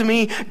accept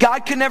me.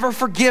 God could never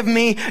forgive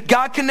me.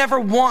 God could never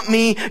want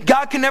me.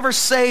 God could never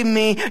save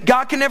me.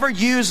 God could never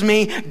use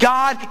me.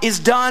 God is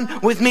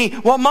done with me.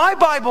 Well, my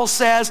Bible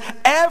says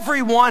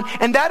everyone,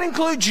 and that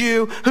includes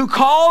you, who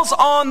calls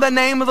on the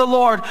name of the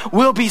Lord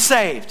will be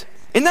saved.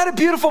 Isn't that a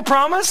beautiful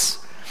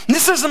promise?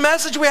 This is the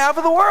message we have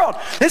for the world.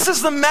 This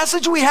is the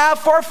message we have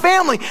for our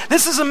family.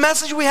 This is the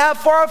message we have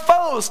for our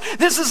foes.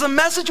 This is the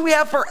message we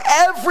have for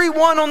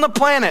everyone on the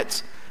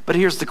planet. But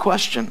here's the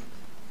question.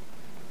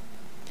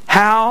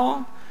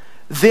 How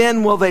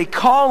then will they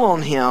call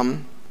on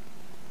him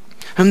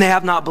whom they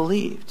have not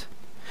believed?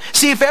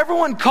 See, if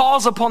everyone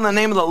calls upon the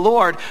name of the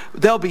Lord,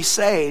 they'll be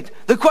saved.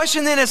 The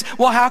question then is,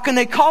 well, how can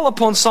they call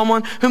upon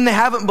someone whom they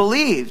haven't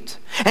believed?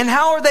 And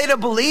how are they to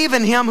believe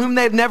in him whom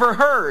they've never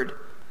heard?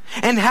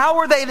 And how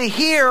are they to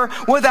hear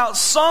without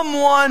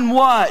someone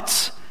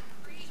what?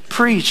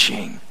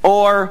 Preaching.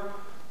 Or,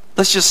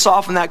 let's just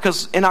soften that,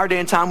 because in our day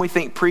and time we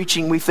think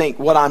preaching, we think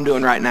what I'm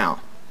doing right now.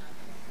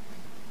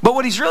 But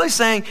what he's really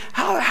saying,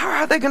 how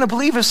are they going to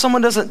believe if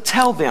someone doesn't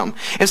tell them?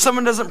 If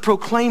someone doesn't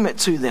proclaim it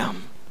to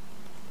them?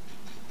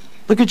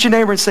 Look at your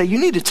neighbor and say, you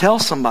need to tell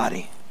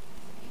somebody.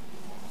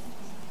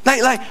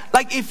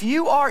 Like if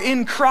you are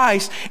in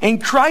Christ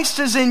and Christ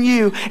is in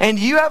you and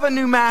you have a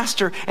new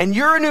master and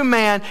you're a new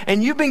man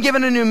and you've been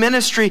given a new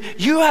ministry,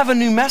 you have a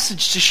new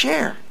message to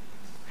share.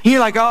 You're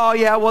like, oh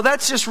yeah, well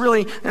that's just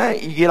really,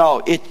 you get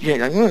all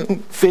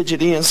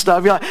fidgety and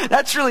stuff. You're like,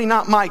 that's really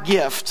not my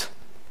gift.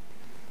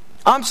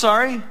 I'm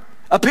sorry.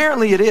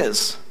 Apparently it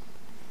is.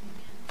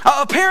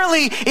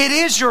 Apparently it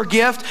is your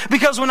gift,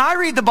 because when I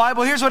read the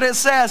Bible, here's what it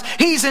says.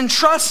 He's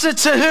entrusted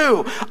to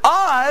who?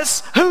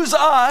 Us. Who's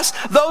us?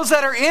 Those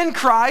that are in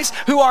Christ,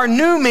 who are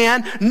new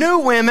men, new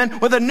women,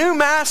 with a new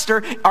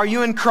master. Are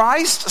you in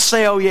Christ?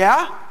 Say, oh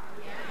yeah.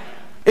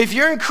 If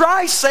you're in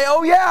Christ, say,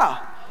 oh yeah.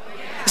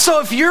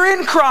 So if you're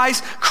in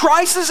Christ,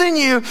 Christ is in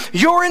you,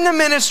 you're in the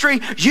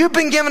ministry, you've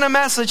been given a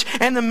message,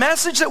 and the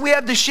message that we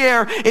have to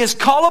share is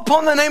call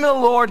upon the name of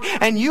the Lord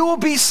and you will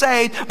be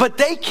saved. But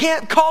they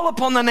can't call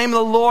upon the name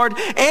of the Lord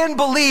and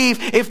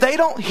believe if they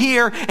don't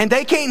hear, and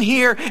they can't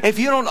hear if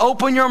you don't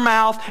open your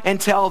mouth and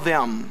tell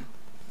them.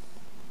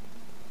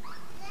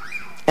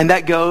 And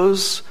that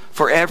goes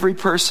for every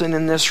person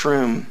in this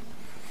room.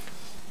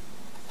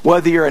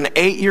 Whether you're an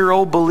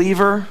 8-year-old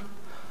believer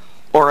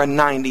or a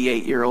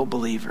 98-year-old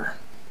believer.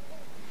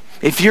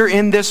 If you're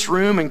in this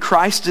room and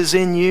Christ is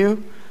in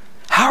you,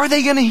 how are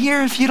they going to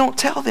hear if you don't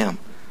tell them?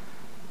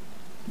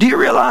 Do you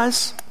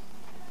realize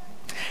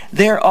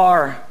there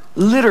are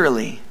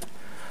literally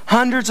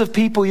hundreds of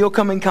people you'll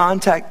come in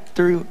contact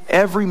through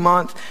every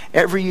month,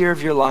 every year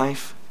of your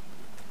life.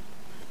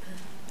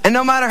 And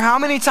no matter how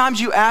many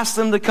times you ask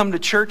them to come to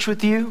church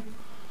with you,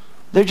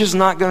 they're just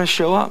not going to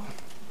show up.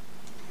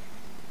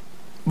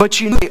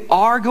 But you know they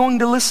are going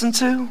to listen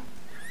to?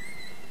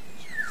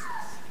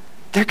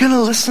 They're going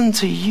to listen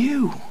to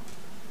you.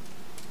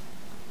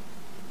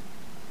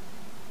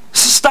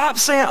 So stop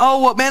saying,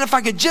 oh, well, man, if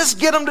I could just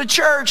get them to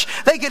church,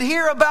 they could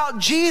hear about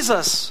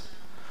Jesus.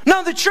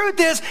 No, the truth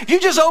is, you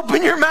just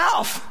open your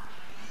mouth.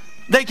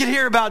 They could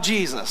hear about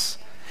Jesus.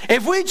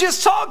 If we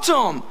just talk to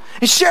them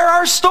and share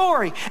our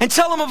story and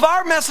tell them of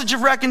our message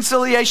of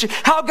reconciliation,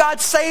 how God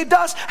saved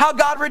us, how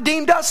God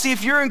redeemed us. See,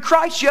 if you're in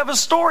Christ, you have a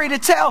story to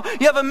tell.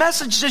 You have a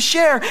message to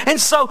share. And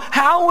so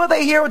how will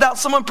they hear without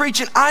someone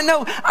preaching? I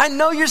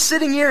know you're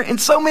sitting here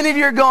and so many of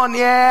you are going,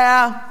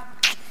 yeah,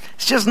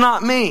 it's just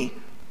not me.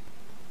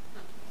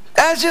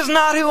 That's just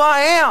not who I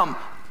am.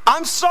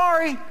 I'm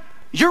sorry,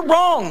 you're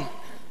wrong.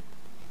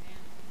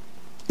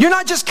 You're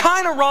not just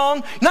kind of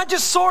wrong, not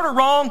just sort of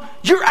wrong,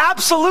 you're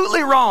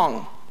absolutely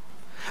wrong.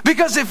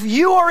 Because if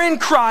you are in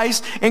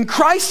Christ, and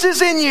Christ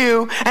is in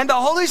you, and the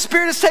Holy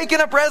Spirit has taken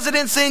up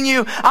residence in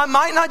you, I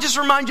might not just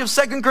remind you of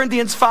 2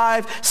 Corinthians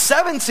 5,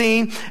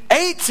 17,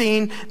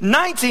 18,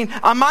 19.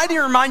 I might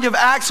even remind you of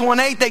Acts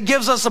 1:8 that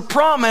gives us a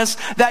promise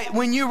that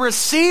when you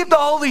receive the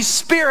Holy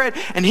Spirit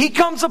and He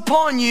comes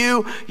upon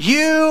you,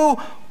 you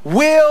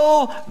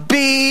will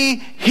be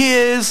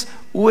His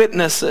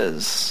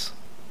witnesses.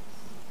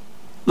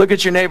 Look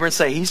at your neighbor and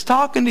say, he's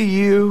talking to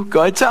you.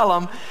 Go ahead, tell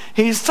him.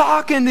 He's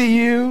talking to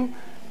you.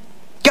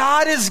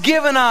 God has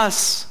given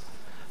us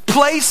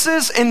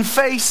places and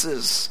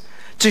faces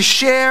to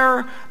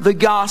share the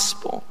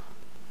gospel.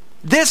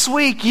 This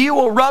week, you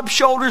will rub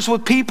shoulders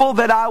with people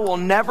that I will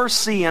never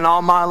see in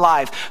all my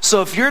life.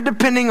 So if you're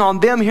depending on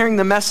them hearing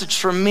the message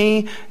from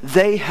me,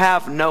 they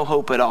have no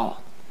hope at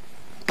all.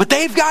 But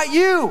they've got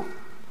you.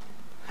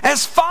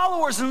 As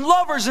followers and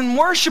lovers and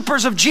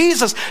worshipers of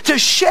Jesus, to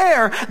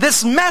share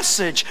this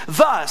message.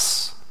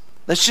 Thus,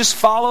 let's just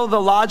follow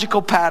the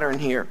logical pattern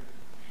here.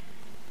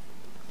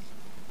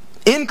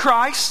 In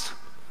Christ,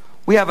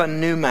 we have a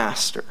new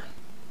master.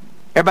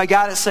 Everybody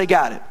got it? Say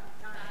got it.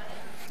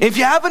 If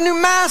you have a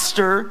new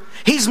master,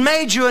 He's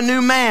made you a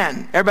new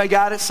man. Everybody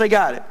got it? Say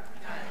got it.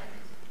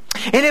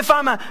 And if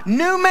I'm a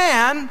new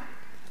man,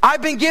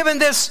 I've been given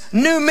this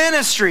new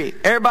ministry.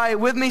 Everybody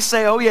with me?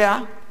 Say, oh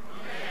yeah.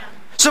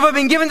 So if I've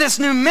been given this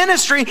new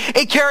ministry,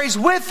 it carries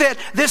with it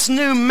this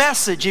new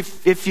message.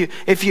 If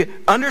you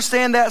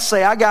understand that,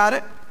 say, I got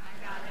it.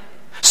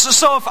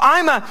 So if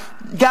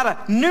got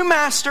a new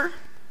master,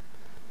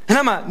 and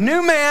I'm a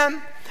new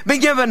man, been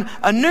given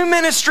a new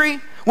ministry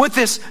with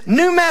this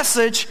new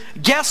message,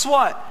 guess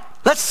what?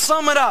 Let's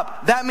sum it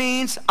up. That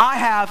means I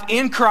have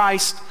in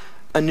Christ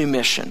a new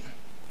mission.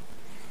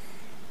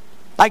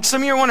 Like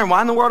some of you are wondering,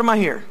 why in the world am I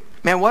here?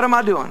 Man, what am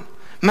I doing?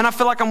 Man, I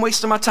feel like I'm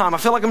wasting my time. I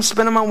feel like I'm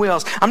spinning my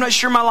wheels. I'm not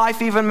sure my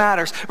life even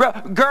matters.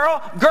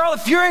 Girl,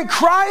 if you're in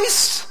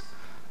Christ,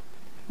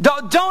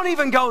 don't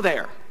even go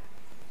there.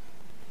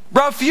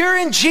 Bro, if you're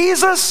in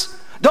Jesus,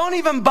 don't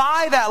even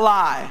buy that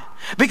lie.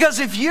 Because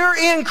if you're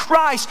in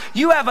Christ,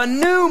 you have a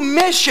new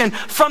mission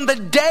from the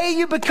day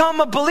you become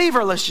a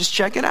believer. Let's just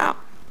check it out.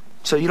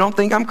 So you don't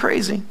think I'm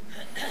crazy.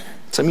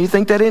 Some of you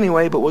think that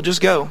anyway, but we'll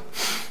just go.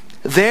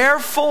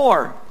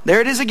 Therefore,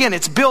 there it is again,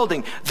 it's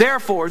building.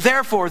 Therefore,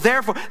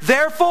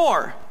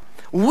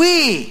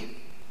 we,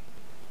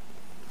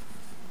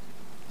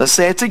 let's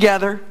say it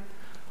together.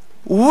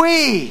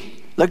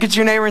 We, look at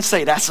your neighbor and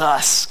say, that's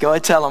us. Go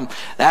ahead, tell them,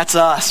 that's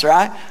us,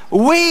 right?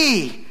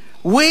 We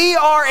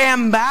are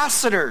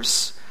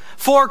ambassadors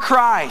for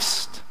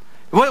Christ.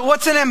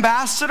 What's an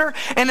ambassador?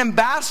 An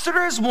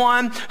ambassador is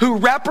one who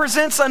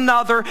represents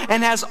another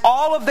and has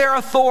all of their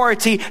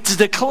authority to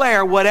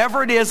declare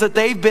whatever it is that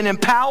they've been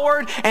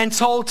empowered and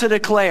told to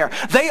declare.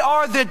 They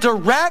are the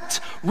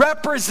direct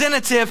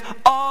representative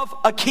of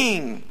a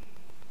king.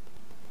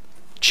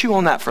 Chew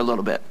on that for a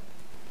little bit.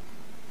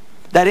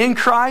 That in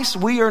Christ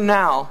we are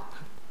now,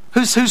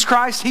 who's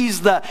Christ?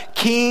 He's the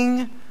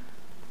King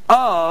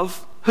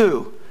of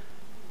who?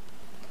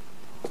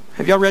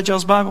 Have y'all read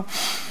y'all's Bible?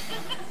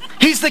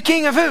 He's the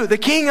King of who? The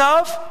King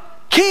of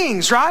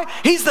Kings, right?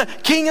 He's the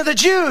King of the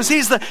Jews.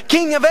 He's the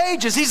King of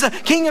ages. He's the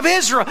King of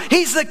Israel.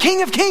 He's the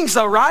King of Kings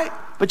though, right?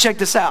 But check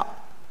this out.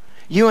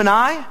 You and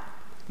I,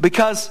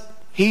 because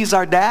He's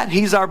our dad,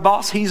 He's our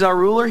boss, He's our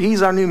ruler,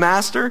 He's our new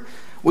master,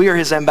 we are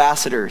His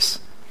ambassadors.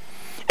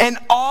 And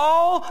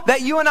all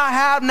that you and I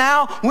have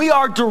now, we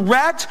are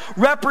direct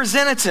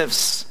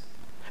representatives.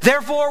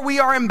 Therefore, we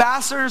are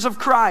ambassadors of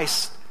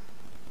Christ.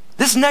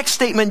 This next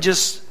statement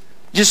just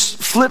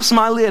flips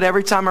my lid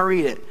every time I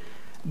read it.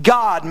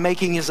 God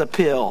making His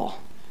appeal.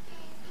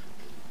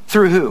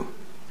 Through who?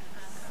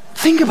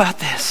 Think about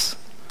this.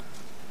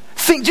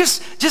 Think,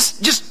 just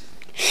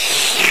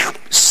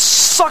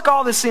suck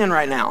all this in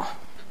right now.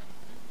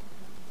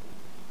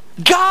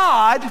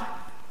 God,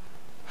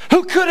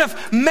 who could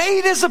have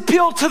made His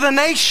appeal to the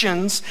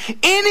nations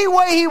any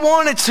way He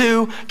wanted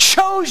to,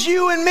 chose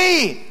you and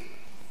me.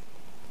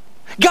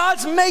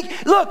 God's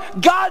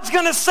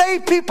going to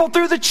save people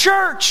through the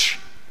church.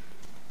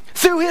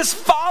 Through His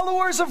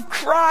followers of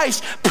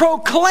Christ,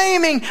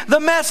 proclaiming the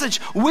message.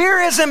 We're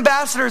His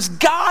ambassadors.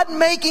 God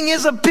making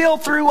His appeal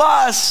through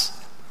us.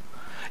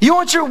 You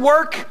want your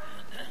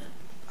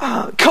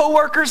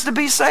co-workers to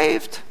be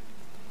saved?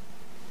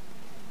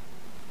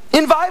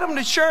 Invite them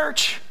to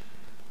church.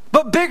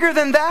 But bigger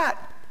than that,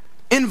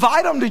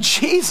 invite them to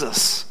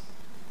Jesus.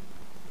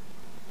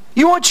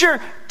 You want your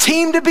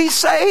team to be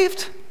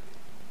saved?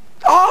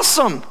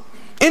 Awesome.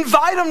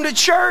 Invite them to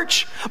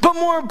church. But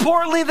more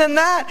importantly than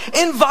that,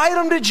 invite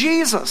them to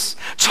Jesus.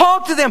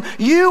 Talk to them.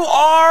 You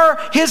are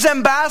His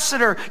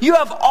ambassador. You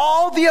have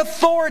all the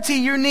authority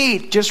you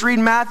need. Just read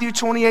Matthew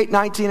 28,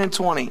 19 and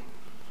 20.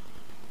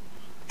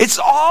 It's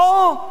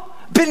all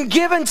been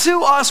given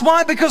to us.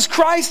 Why? Because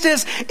Christ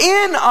is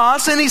in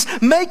us and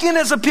He's making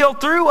His appeal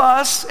through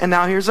us. And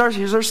now here's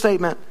our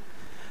statement.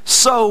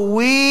 So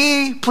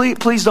we,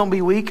 please don't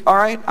be weak, all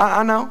right?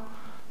 I know.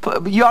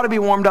 You ought to be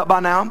warmed up by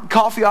now.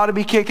 Coffee ought to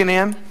be kicking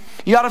in.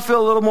 You ought to feel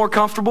a little more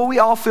comfortable. We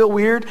all feel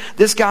weird.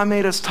 This guy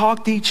made us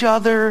talk to each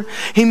other.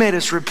 He made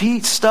us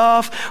repeat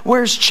stuff.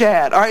 Where's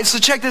Chad? All right, so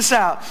check this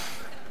out.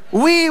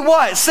 We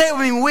what? Say it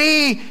with me.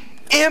 We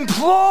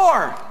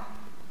implore.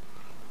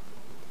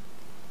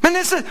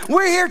 And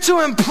we're here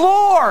to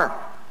implore.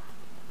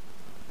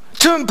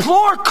 To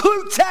implore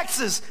Clute,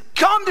 Texas.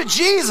 Come to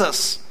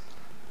Jesus.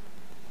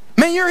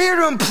 Man, you're here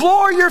to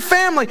implore your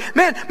family.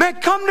 Man,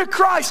 come to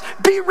Christ.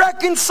 Be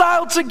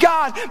reconciled to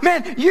God.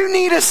 Man, you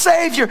need a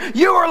Savior.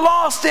 You are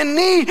lost in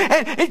need.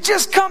 And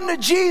just come to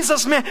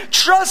Jesus, man.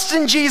 Trust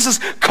in Jesus.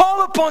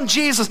 Call upon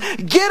Jesus.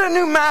 Get a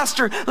new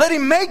master. Let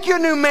Him make you a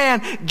new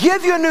man.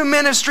 Give you a new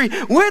ministry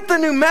with a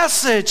new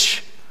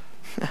message.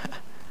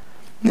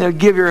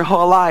 Give your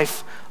whole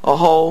life a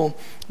whole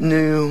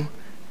new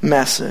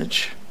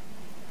message.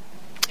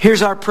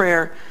 Here's our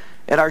prayer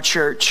at our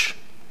church.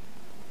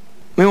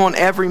 We want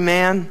every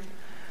man,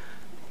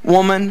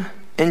 woman,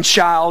 and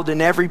child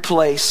in every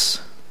place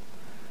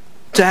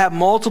to have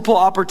multiple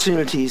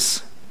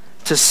opportunities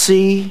to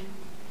see,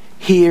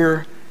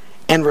 hear,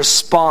 and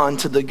respond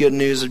to the good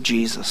news of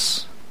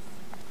Jesus.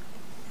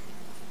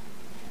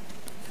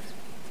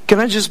 Can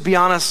I just be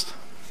honest?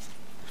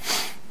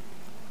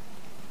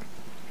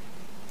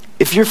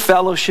 If your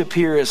fellowship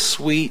here is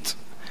sweet,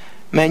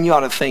 man, you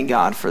ought to thank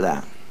God for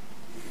that.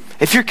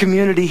 If your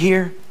community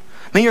here,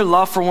 man, your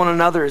love for one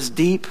another is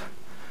deep,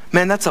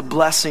 man, that's a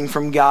blessing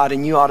from God,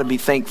 and you ought to be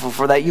thankful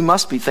for that. You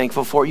must be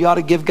thankful for it. You ought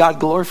to give God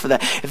glory for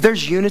that. If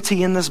there's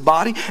unity in this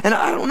body, and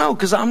I don't know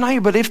because I'm not here,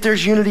 but if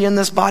there's unity in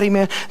this body,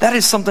 man, that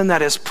is something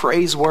that is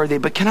praiseworthy.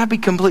 But can I be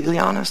completely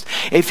honest?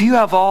 If you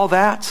have all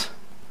that,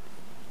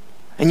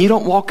 and you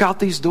don't walk out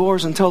these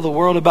doors and tell the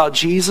world about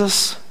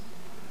Jesus,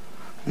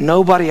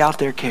 nobody out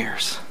there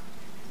cares.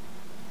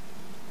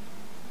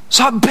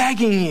 So I'm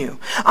begging you,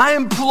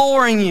 I'm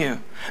imploring you,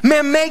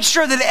 man, make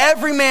sure that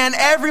every man,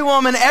 every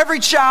woman, every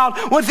child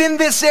within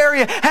this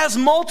area has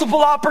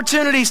multiple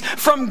opportunities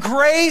from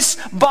Grace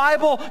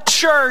Bible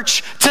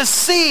Church to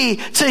see,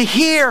 to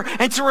hear,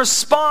 and to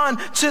respond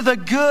to the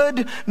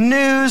good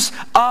news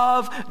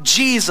of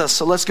Jesus.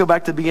 So let's go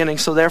back to the beginning.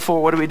 So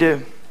therefore, what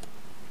do?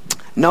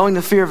 Knowing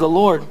the fear of the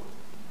Lord,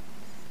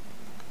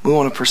 we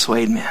want to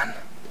persuade men.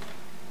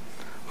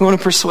 We want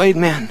to persuade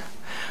men.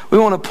 We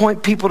want to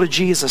point people to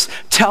Jesus.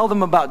 Tell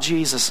them about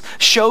Jesus.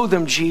 Show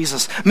them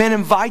Jesus. Man,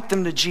 invite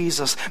them to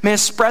Jesus. Man,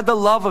 spread the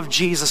love of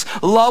Jesus.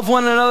 Love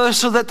one another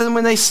so that then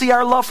when they see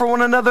our love for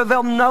one another,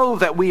 they'll know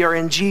that we are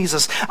in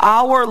Jesus.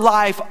 Our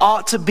life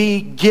ought to be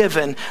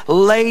given,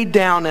 laid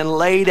down and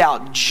laid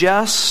out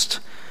just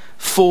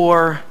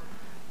for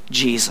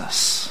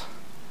Jesus.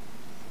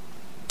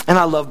 And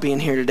I love being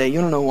here today.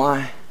 You don't know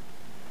why?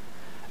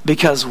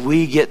 Because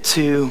we get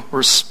to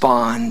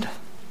respond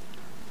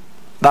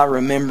by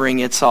remembering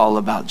it's all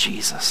about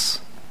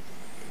Jesus.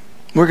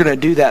 We're going to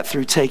do that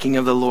through taking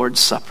of the Lord's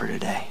Supper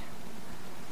today.